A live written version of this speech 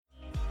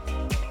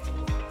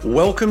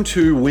Welcome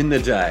to Win the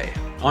Day.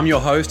 I'm your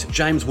host,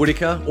 James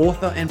Whitaker,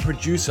 author and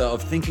producer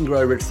of Think and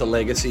Grow Rich: The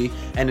Legacy,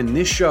 and in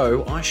this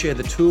show, I share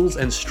the tools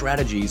and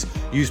strategies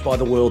used by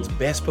the world's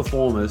best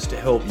performers to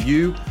help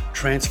you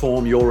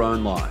transform your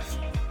own life.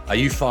 Are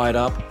you fired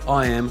up?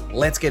 I am.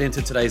 Let's get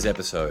into today's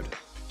episode.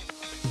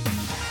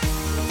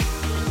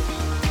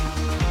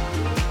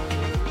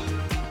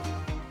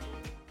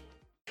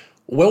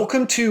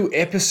 Welcome to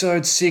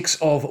episode 6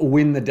 of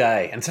Win the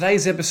Day, and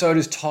today's episode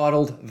is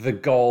titled The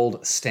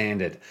Gold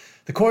Standard.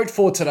 The quote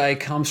for today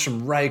comes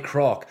from Ray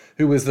Kroc,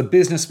 who was the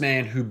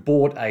businessman who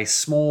bought a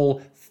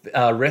small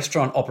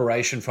restaurant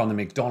operation from the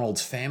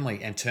McDonald's family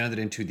and turned it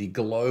into the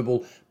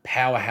global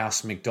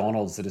powerhouse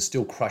McDonald's that is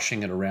still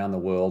crushing it around the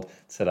world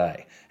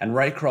today. And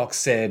Ray Kroc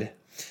said,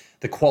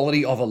 "The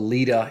quality of a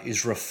leader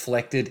is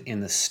reflected in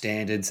the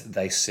standards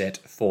they set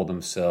for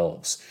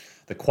themselves."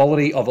 The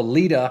quality of a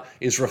leader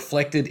is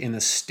reflected in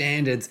the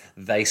standards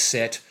they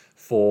set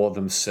for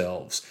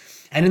themselves.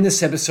 And in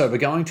this episode, we're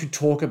going to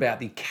talk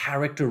about the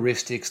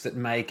characteristics that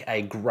make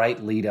a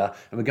great leader,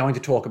 and we're going to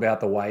talk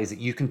about the ways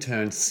that you can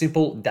turn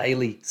simple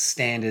daily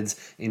standards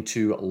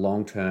into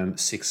long-term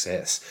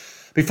success.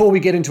 Before we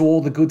get into all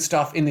the good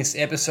stuff in this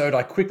episode,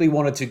 I quickly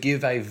wanted to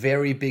give a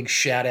very big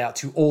shout out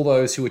to all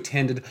those who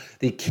attended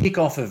the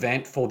kickoff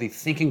event for the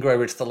Think and Grow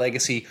Rich: The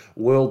Legacy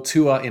World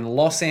Tour in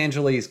Los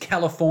Angeles,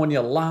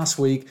 California last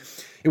week.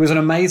 It was an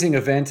amazing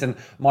event, and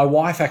my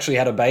wife actually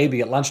had a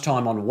baby at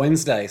lunchtime on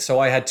Wednesday, so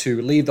I had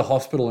to leave the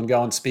hospital and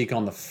go and speak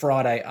on the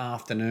Friday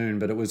afternoon.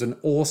 But it was an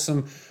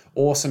awesome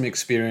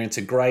experience,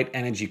 a great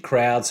energy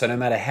crowd. So no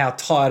matter how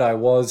tired I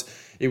was,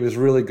 it was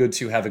really good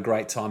to have a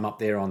great time up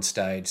there on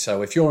stage.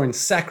 So if you're in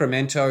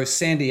Sacramento,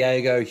 San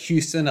Diego,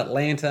 Houston,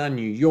 Atlanta,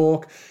 New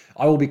York,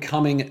 I will be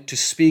coming to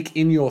speak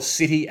in your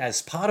city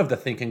as part of the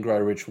Think and Grow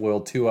Rich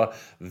World Tour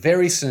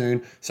very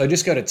soon. So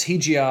just go to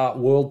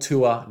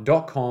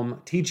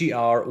tgrworldtour.com,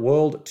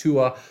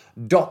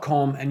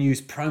 tgrworldtour.com, and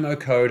use promo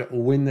code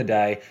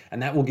WINTHEDAY,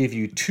 and that will give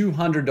you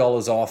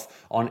 $200 off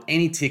on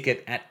any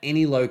ticket at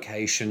any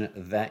location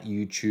that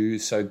you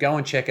choose. So go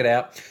and check it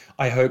out.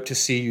 I hope to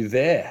see you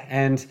there.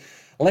 And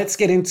let's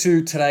get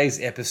into today's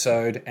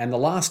episode. And the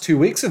last 2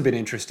 weeks have been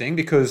interesting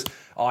because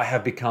I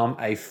have become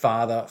a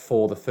father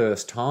for the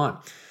first time.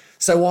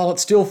 So while it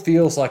still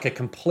feels like a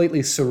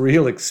completely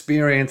surreal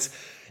experience,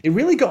 it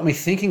really got me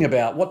thinking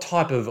about what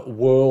type of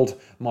world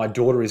my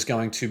daughter is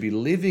going to be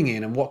living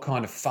in and what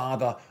kind of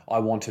father I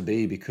want to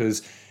be,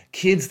 because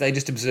kids, they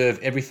just observe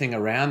everything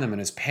around them,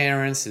 and as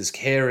parents, as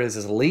carers,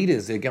 as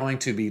leaders, they're going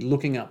to be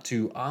looking up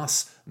to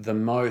us the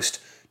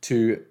most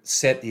to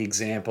set the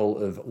example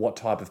of what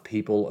type of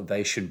people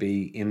they should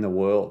be in the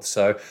world.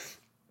 So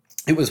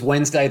it was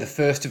Wednesday, the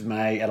 1st of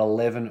May at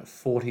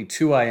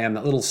 11:42 a.m.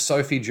 that little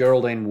Sophie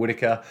Geraldine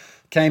Whitaker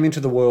came into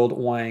the world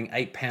weighing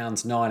 8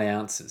 pounds, 9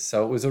 ounces.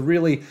 So it was a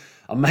really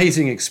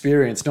amazing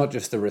experience, not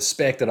just the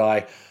respect that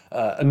I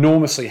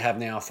enormously have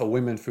now for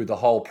women through the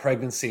whole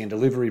pregnancy and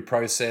delivery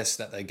process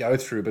that they go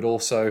through, but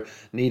also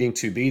needing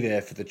to be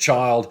there for the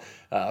child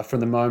from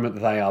the moment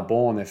that they are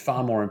born. They're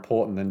far more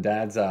important than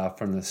dads are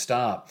from the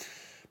start.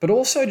 But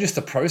also just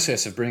the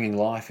process of bringing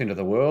life into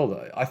the world.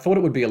 I thought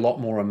it would be a lot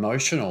more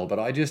emotional, but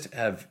I just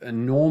have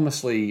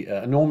enormous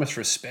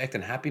respect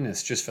and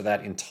happiness just for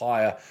that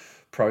entire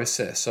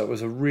process. So it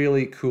was a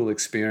really cool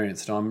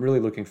experience, and I'm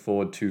really looking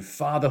forward to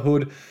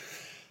fatherhood.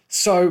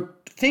 So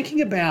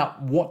thinking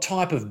about what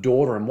type of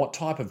daughter and what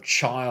type of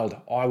child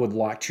I would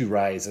like to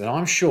raise, and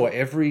I'm sure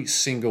every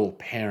single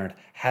parent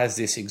has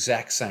this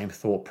exact same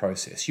thought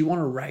process. You want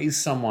to raise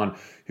someone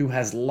who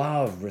has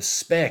love,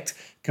 respect,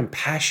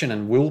 compassion,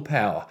 and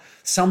willpower,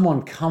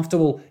 someone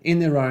comfortable in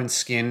their own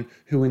skin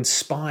who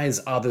inspires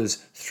others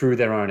through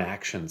their own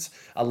actions,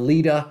 a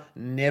leader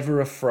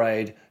never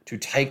afraid to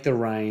take the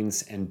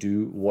reins and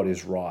do what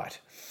is right.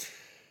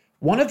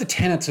 One of the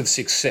tenets of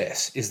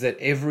success is that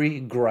every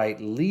great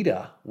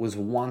leader was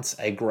once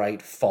a great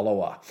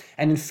follower.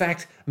 And in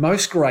fact,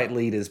 most great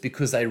leaders,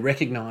 because they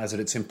recognize that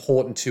it's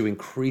important to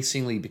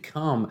increasingly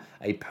become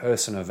a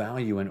person of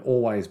value and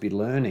always be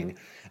learning,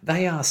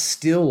 they are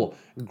still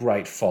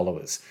great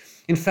followers.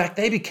 In fact,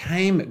 they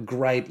became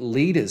great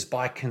leaders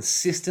by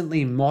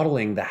consistently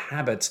modeling the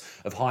habits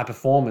of high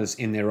performers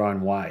in their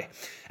own way.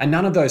 And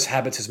none of those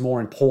habits is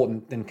more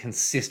important than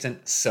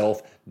consistent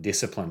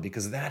self-discipline,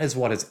 because that is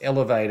what has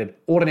elevated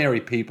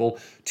ordinary people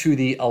to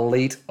the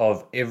elite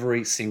of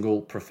every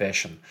single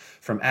profession,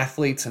 from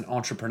athletes and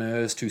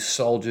entrepreneurs to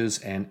soldiers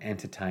and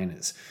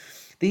entertainers.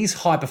 These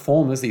high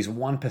performers, these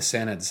one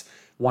percenters,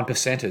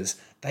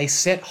 they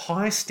set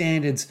high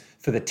standards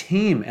for the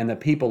team and the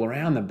people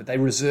around them, but they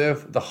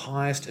reserve the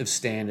highest of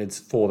standards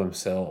for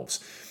themselves.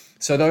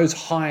 So those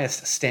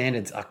highest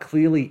standards are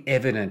clearly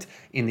evident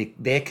in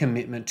their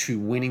commitment to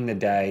winning the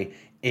day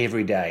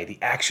every day, the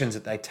actions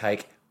that they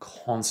take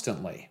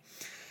constantly.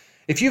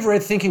 If you've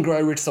read Think and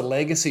Grow Rich: The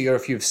Legacy, or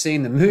if you've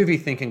seen the movie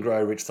Think and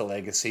Grow Rich: The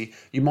Legacy,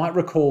 you might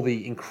recall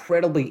the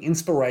incredibly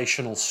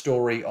inspirational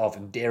story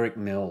of Derek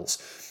Mills.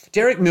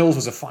 Derek Mills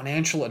was a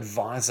financial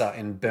advisor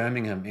in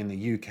Birmingham in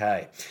the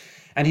UK.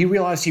 And he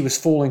realized he was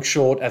falling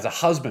short as a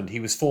husband. He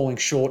was falling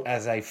short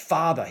as a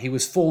father. He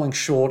was falling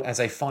short as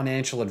a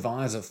financial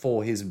advisor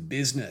for his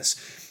business.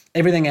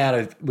 Everything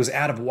was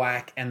out of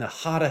whack, and the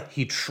harder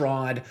he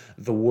tried,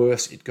 the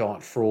worse it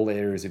got for all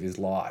areas of his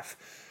life.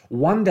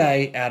 One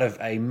day, out of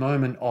a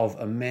moment of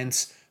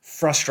immense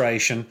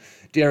frustration,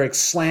 Derek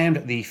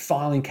slammed the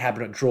filing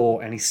cabinet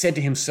drawer and he said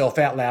to himself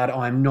out loud,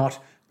 "I'm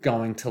not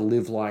going to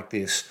live like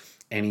this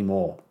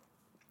anymore."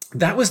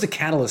 That was the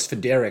catalyst for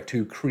Derek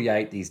to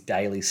create these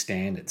daily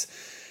standards.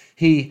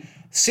 He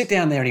sat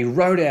down there and he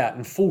wrote out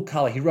in full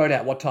color, he wrote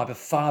out what type of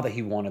father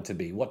he wanted to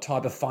be, what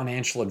type of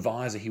financial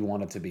advisor he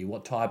wanted to be,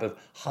 what type of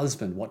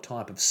husband, what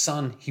type of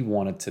son he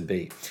wanted to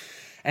be.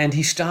 And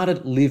he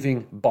started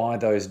living by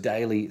those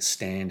daily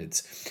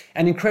standards.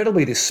 And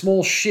incredibly, this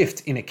small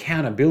shift in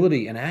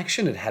accountability and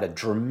action had had a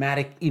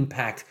dramatic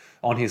impact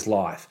on his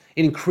life.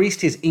 It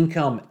increased his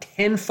income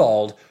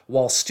tenfold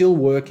while still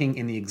working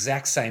in the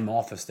exact same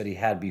office that he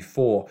had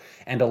before,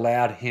 and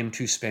allowed him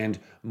to spend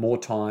more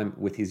time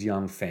with his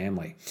young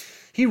family.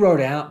 He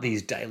wrote out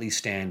these daily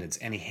standards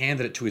and he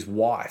handed it to his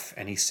wife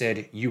and he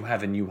said, "You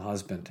have a new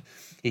husband."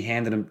 He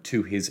handed them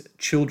to his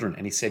children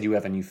and he said, "You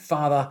have a new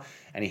father."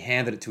 And he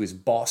handed it to his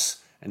boss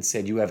and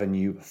said, "You have a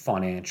new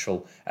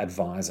financial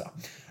advisor."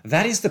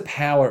 That is the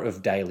power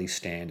of daily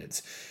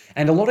standards.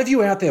 And a lot of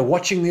you out there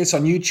watching this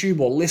on YouTube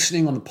or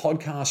listening on the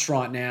podcast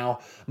right now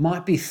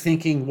might be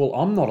thinking, well,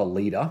 I'm not a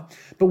leader,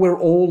 but we're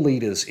all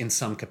leaders in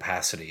some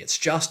capacity. It's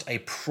just a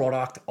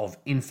product of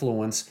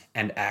influence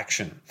and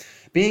action.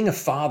 Being a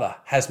father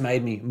has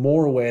made me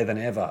more aware than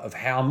ever of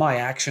how my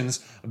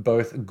actions,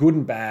 both good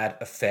and bad,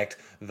 affect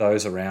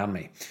those around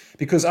me.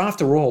 Because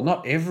after all,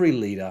 not every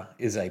leader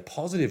is a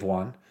positive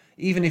one.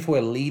 Even if we're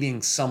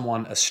leading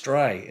someone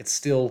astray, it's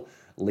still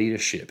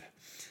leadership.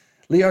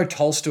 Leo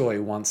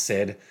Tolstoy once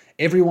said,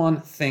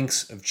 "Everyone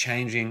thinks of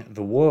changing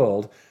the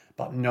world,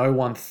 but no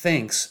one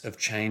thinks of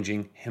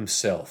changing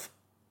himself."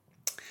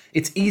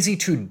 It's easy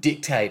to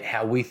dictate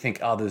how we think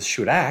others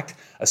should act,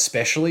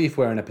 especially if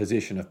we're in a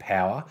position of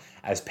power,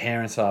 as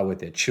parents are with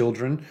their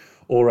children,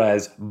 or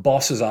as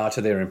bosses are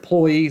to their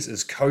employees,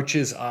 as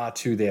coaches are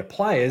to their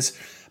players.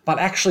 But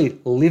actually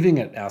living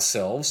it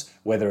ourselves,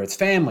 whether it's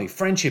family,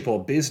 friendship,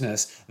 or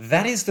business,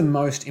 that is the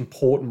most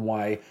important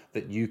way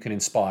that you can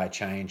inspire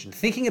change. And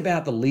thinking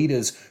about the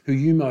leaders who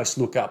you most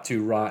look up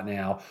to right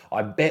now,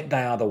 I bet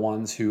they are the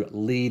ones who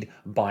lead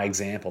by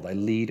example. They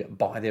lead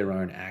by their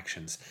own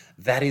actions.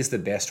 That is the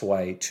best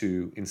way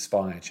to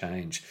inspire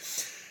change.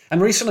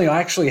 And recently I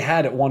actually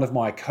had one of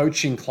my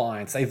coaching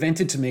clients, they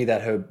vented to me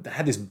that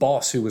had this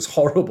boss who was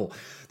horrible.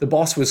 The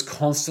boss was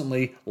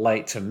constantly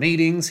late to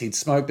meetings. He'd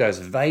smoked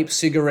those vape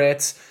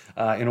cigarettes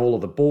in all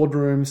of the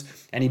boardrooms,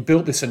 and he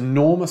built this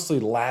enormously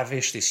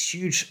lavish, this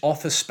huge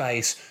office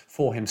space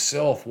for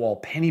himself while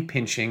penny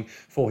pinching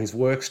for his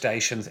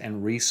workstations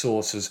and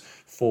resources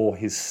for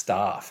his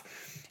staff.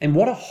 And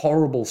what a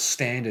horrible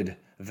standard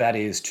that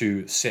is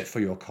to set for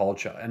your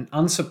culture. And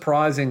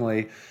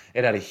unsurprisingly,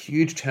 it had a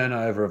huge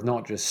turnover of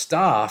not just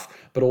staff,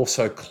 but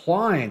also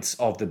clients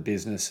of the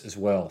business as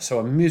well. So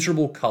a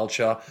miserable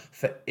culture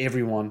for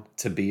everyone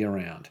to be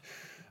around.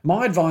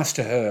 My advice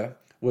to her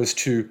was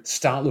to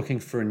start looking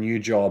for a new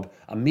job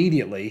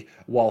immediately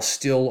while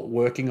still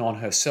working on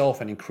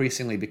herself and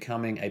increasingly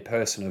becoming a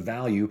person of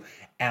value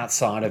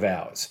outside of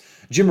hours.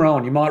 Jim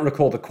Rohn, you might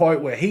recall the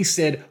quote where he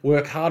said,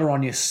 "Work harder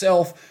on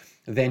yourself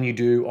than you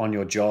do on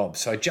your job."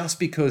 So just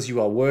because you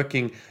are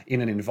working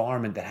in an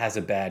environment that has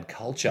a bad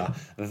culture,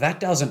 that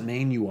doesn't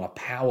mean you are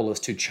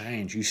powerless to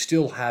change. You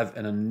still have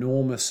an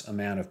enormous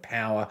amount of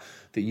power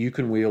that you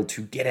can wield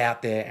to get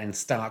out there and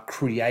start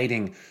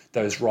creating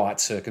those right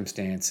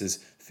circumstances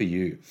for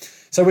you.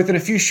 So within a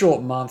few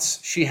short months,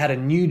 she had a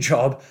new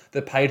job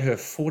that paid her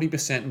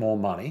 40% more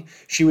money.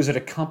 She was at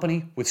a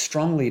company with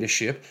strong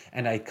leadership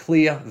and a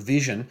clear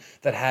vision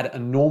that had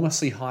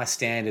enormously high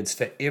standards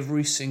for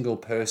every single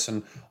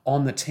person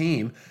on the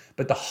team,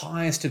 but the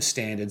highest of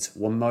standards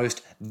were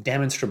most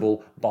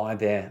demonstrable by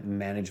their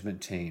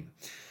management team.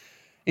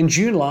 In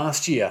June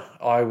last year,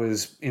 I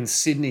was in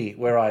Sydney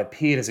where I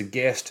appeared as a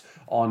guest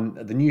on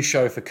the new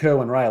show for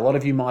Kerwin Rae. A lot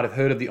of you might have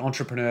heard of the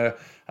entrepreneur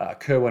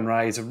Kerwin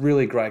Rae. Is a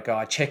really great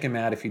guy. Check him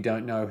out if you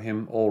don't know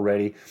him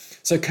already.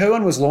 So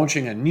Kerwin was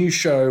launching a new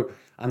show,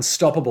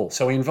 Unstoppable.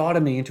 So he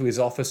invited me into his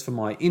office for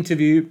my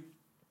interview.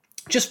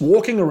 Just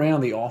walking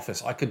around the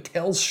office, I could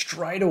tell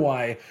straight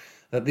away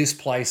that this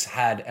place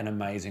had an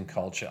amazing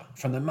culture.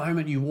 From the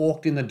moment you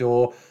walked in the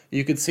door,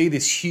 you could see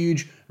this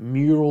huge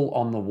mural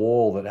on the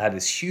wall that had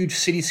this huge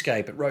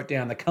cityscape. It wrote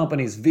down the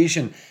company's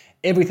vision,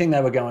 everything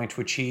they were going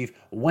to achieve,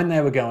 when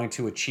they were going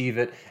to achieve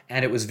it,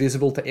 and it was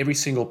visible to every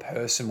single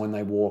person when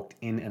they walked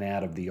in and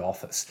out of the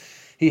office.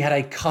 He had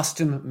a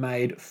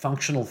custom-made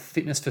functional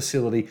fitness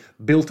facility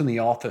built in the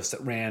office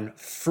that ran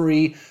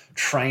free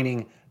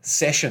training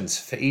sessions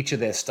for each of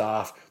their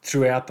staff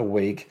throughout the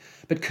week.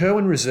 But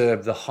Kerwin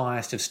reserved the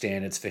highest of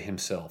standards for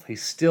himself. He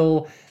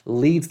still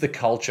leads the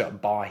culture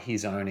by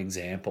his own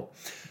example.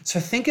 So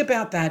think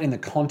about that in the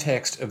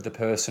context of the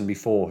person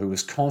before who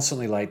was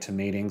constantly late to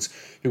meetings,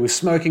 who was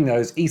smoking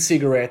those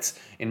e-cigarettes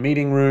in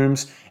meeting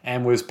rooms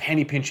and was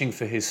penny pinching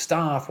for his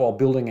staff while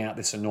building out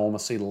this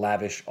enormously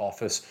lavish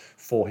office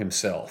for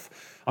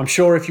himself. I'm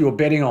sure if you were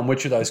betting on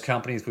which of those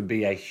companies would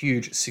be a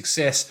huge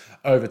success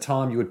over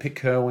time, you would pick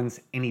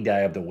Kerwin's any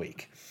day of the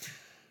week.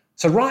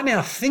 So right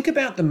now, think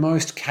about the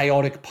most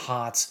chaotic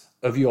parts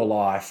of your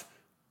life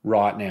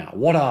right now.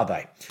 What are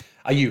they?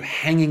 Are you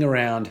hanging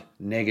around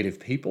negative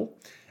people?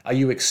 Are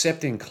you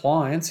accepting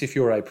clients if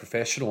you're a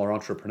professional or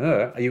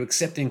entrepreneur? Are you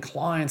accepting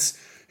clients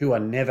who are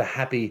never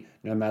happy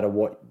no matter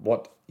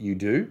what you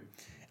do?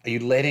 Are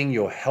you letting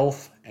your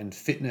health and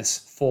fitness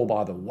fall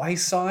by the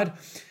wayside?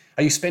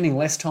 Are you spending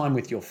less time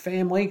with your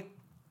family?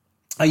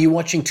 Are you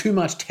watching too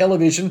much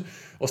television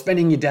or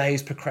spending your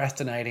days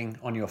procrastinating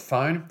on your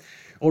phone?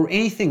 Or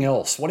anything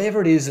else, whatever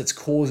it is that's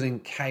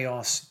causing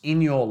chaos in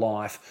your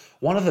life,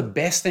 one of the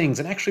best things,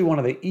 and actually one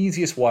of the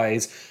easiest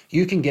ways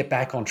you can get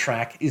back on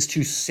track, is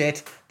to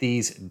set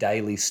these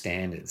daily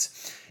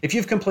standards. If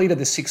you've completed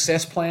the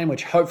success plan,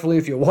 which hopefully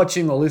if you're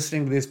watching or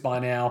listening to this by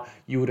now,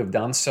 you would have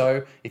done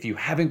so. If you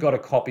haven't got a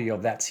copy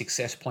of that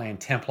success plan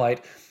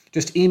template,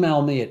 just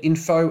email me at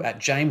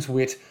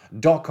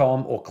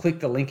info@jameswitt.com or click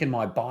the link in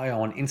my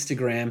bio on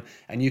Instagram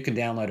and you can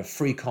download a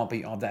free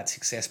copy of that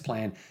success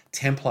plan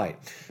template.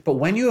 But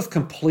when you have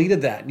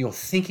completed that and you're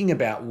thinking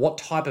about what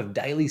type of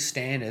daily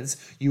standards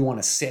you want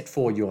to set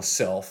for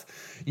yourself,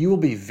 you will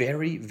be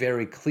very,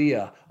 very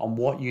clear on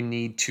what you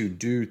need to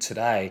do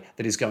today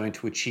that is going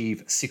to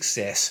achieve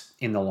success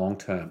in the long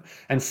term.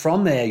 And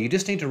from there, you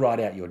just need to write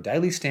out your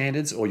daily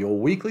standards or your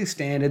weekly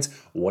standards,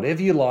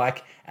 whatever you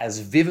like, as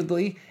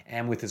vividly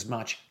and with as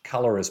much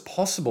color as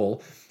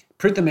possible.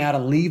 Print them out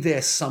and leave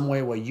there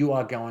somewhere where you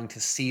are going to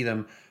see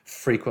them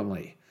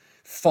frequently.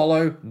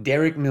 Follow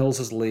Derek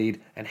Mills's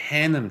lead and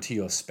hand them to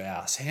your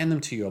spouse, hand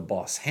them to your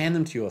boss, hand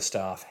them to your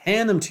staff,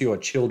 hand them to your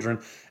children,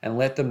 and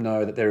let them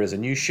know that there is a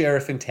new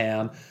sheriff in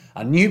town,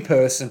 a new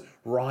person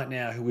right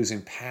now who is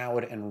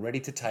empowered and ready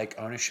to take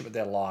ownership of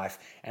their life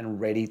and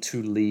ready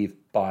to lead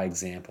by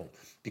example.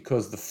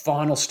 Because the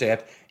final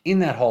step in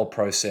that whole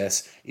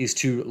process is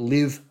to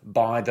live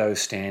by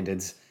those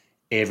standards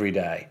every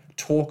day.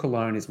 Talk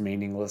alone is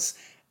meaningless.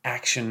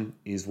 Action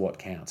is what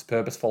counts.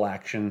 Purposeful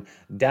action,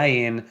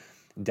 day in,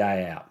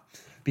 day out.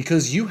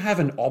 Because you have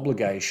an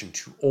obligation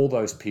to all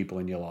those people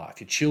in your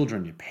life, your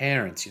children, your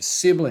parents, your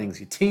siblings,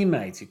 your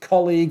teammates, your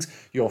colleagues,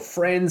 your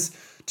friends,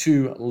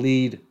 to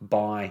lead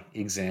by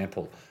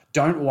example.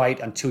 Don't wait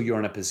until you're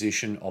in a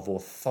position of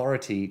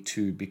authority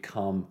to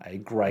become a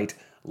great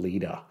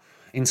leader.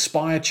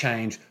 Inspire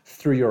change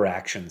through your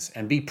actions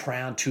and be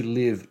proud to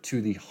live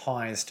to the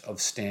highest of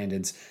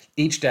standards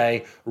each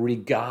day,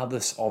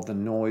 regardless of the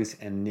noise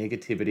and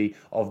negativity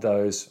of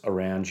those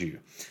around you.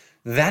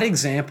 That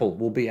example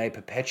will be a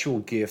perpetual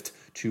gift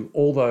to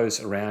all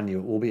those around you.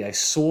 It will be a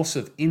source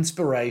of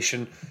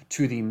inspiration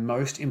to the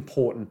most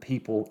important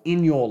people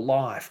in your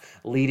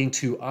life, leading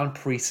to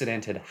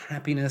unprecedented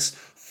happiness,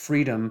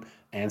 freedom,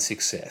 and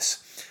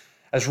success.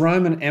 As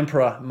Roman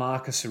Emperor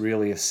Marcus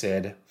Aurelius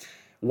said,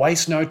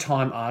 "Waste no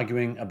time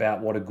arguing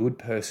about what a good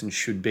person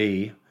should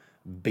be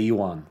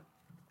one."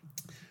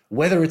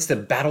 Whether it's the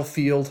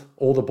battlefield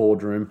or the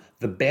boardroom,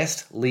 the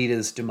best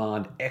leaders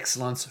demand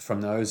excellence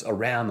from those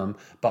around them,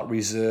 but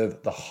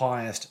reserve the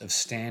highest of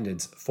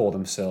standards for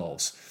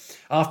themselves.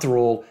 After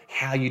all,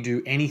 how you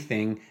do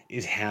anything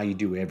is how you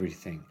do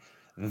everything.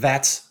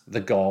 That's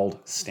the gold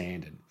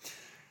standard.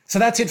 So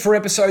that's it for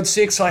episode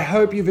 6. I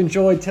hope you've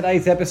enjoyed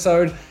today's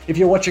episode. If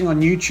you're watching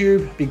on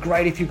YouTube, it'd be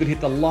great if you could hit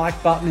the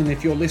like button. And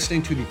if you're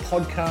listening to the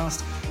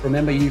podcast,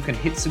 remember you can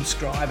hit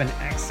subscribe and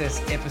access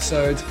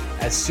episodes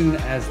as soon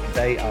as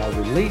they are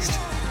released.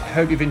 I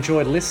hope you've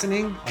enjoyed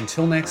listening.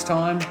 Until next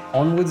time,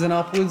 onwards and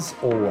upwards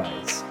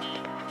always.